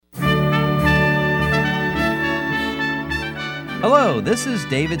Hello, this is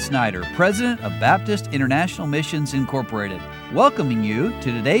David Snyder, President of Baptist International Missions Incorporated, welcoming you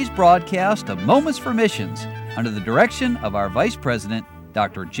to today's broadcast of Moments for Missions under the direction of our Vice President,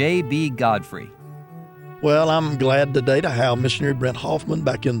 Dr. J.B. Godfrey. Well, I'm glad today to have Missionary Brent Hoffman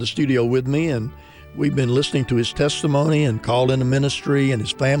back in the studio with me, and we've been listening to his testimony and call into ministry and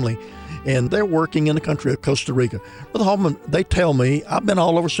his family, and they're working in the country of Costa Rica. Brother Hoffman, they tell me, I've been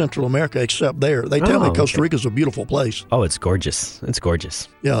all over Central America except there. They tell me Costa Rica is a beautiful place. Oh, it's gorgeous. It's gorgeous.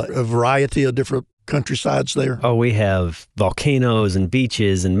 Yeah, a variety of different countrysides there. Oh, we have volcanoes and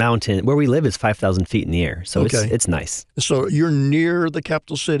beaches and mountains. Where we live is 5,000 feet in the air, so it's nice. So you're near the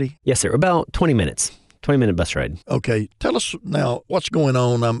capital city? Yes, sir. About 20 minutes. 20-minute bus ride. Okay. Tell us now what's going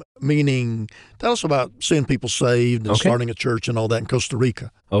on. Tell us about seeing people saved and starting a church and all that in Costa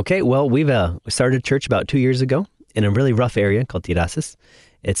Rica. Okay. Well, we started a church about 2 years ago in a really rough area called Tiraces.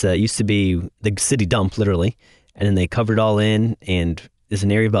 It used to be the city dump, literally, and then they covered it all in, and there's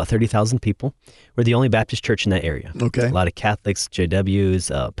an area of about 30,000 people. We're the only Baptist church in that area. Okay. A lot of Catholics,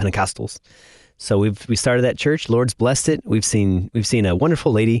 JWs, Pentecostals. So we started that church. Lord's blessed it. We've seen a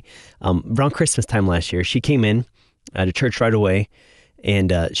wonderful lady around Christmas time last year. She came in to church right away,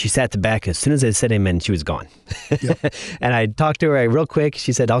 and she sat at the back. As soon as I said amen, she was gone. Yep. And I talked to her real quick.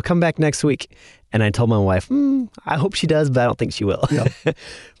 She said, "I'll come back next week." And I told my wife, "I hope she does, but I don't think she will." Yep.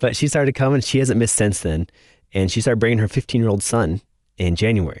 But she started coming. She hasn't missed since then. And she started bringing her 15-year-old son in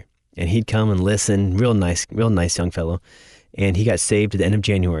January, and he'd come and listen. Real nice young fellow. And he got saved at the end of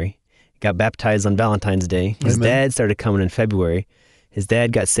January. Got baptized on Valentine's Day. His dad started coming in February. His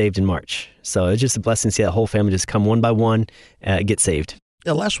dad got saved in March. So it's just a blessing to see that whole family just come one by one, get saved.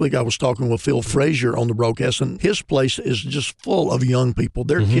 Yeah, last week I was talking with Phil Frazier on the broadcast, and his place is just full of young people.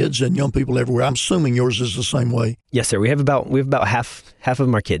 There are kids and young people everywhere. I'm assuming yours is the same way. Yes, sir. We have about half of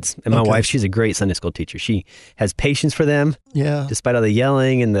them are kids. And my wife, she's a great Sunday school teacher. She has patience for them. Yeah. Despite all the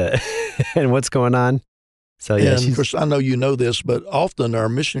yelling and the and what's going on. So yeah, and of course, I know you know this, but often our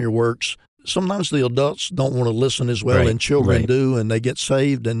missionary works, sometimes the adults don't want to listen as well, and children do, and they get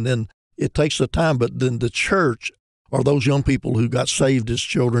saved, and then it takes the time. But then the church are those young people who got saved as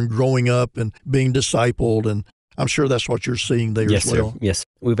children, growing up and being discipled, and I'm sure that's what you're seeing there as well. Sir. Yes,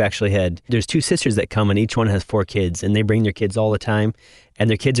 we've actually there's 2 sisters that come, and each one has 4 kids, and they bring their kids all the time, and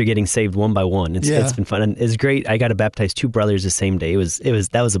their kids are getting saved one by one. It's been fun, and it's great. I got to baptize 2 brothers the same day.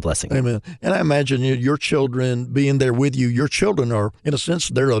 That was a blessing. Amen. And I imagine your children being there with you. Your children are, in a sense,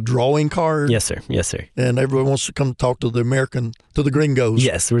 they're a drawing card. Yes, sir. Yes, sir. And everyone wants to come talk to the gringos.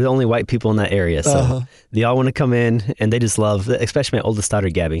 Yes, we're the only white people in that area, so they all want to come in, and they just love, especially my oldest daughter,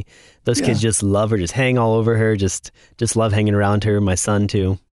 Gabby. Those kids just love her, just hang all over her, just love hanging around her. My son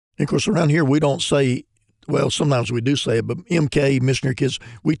too. And of course, around here we don't say. Well, sometimes we do say it, but MK, missionary kids,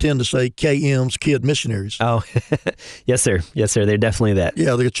 we tend to say KM's, kid missionaries. Oh, yes, sir. Yes, sir. They're definitely that.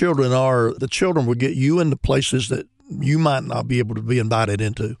 Yeah, the children will get you into places that you might not be able to be invited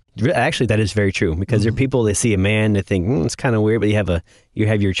into. Actually, that is very true, because there are people, they see a man, they think, it's kind of weird, but you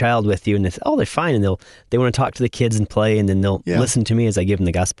have your child with you, and they say, they're fine, and they want to talk to the kids and play, and then they'll listen to me as I give them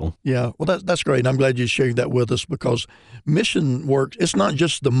the gospel. Yeah, well, that's great, and I'm glad you shared that with us, because mission work, it's not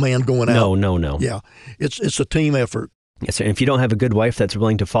just the man going out. No. Yeah, it's a team effort. Yes, sir. And if you don't have a good wife that's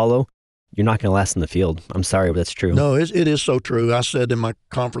willing to follow, you're not going to last in the field. I'm sorry, but that's true. No, it is so true. I said in my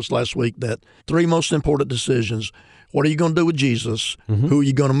conference last week that 3 most important decisions: what are you going to do with Jesus? Who are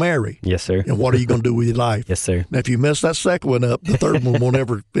you going to marry? Yes, sir. And what are you going to do with your life? Yes, sir. Now, if you mess that second one up, the third one won't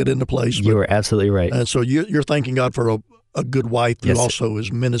ever fit into place. You are absolutely right. And so you're thanking God for a good wife who also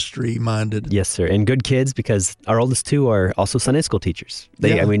is ministry minded. Yes, sir. And good kids, because our oldest 2 are also Sunday school teachers. My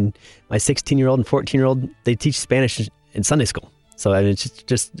 16-year-old and 14-year-old, they teach Spanish in Sunday school. So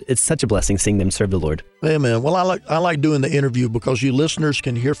it's such a blessing seeing them serve the Lord. Amen. Well, I like doing the interview because you listeners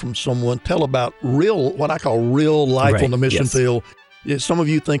can hear from someone, tell about what I call real life on the mission field. Some of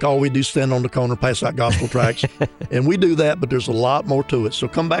you think all we do is stand on the corner, pass out gospel tracts, and we do that, but there's a lot more to it. So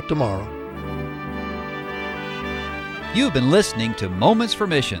come back tomorrow. You've been listening to Moments for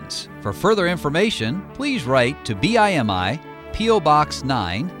Missions. For further information, please write to BIMI, P.O. Box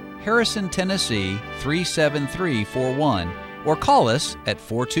 9, Harrison, Tennessee 37341, or call us at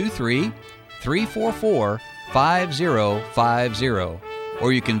 423-344-5050.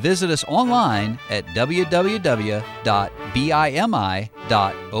 Or you can visit us online at www.bimi.org.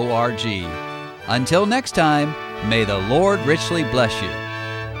 Until next time, may the Lord richly bless you.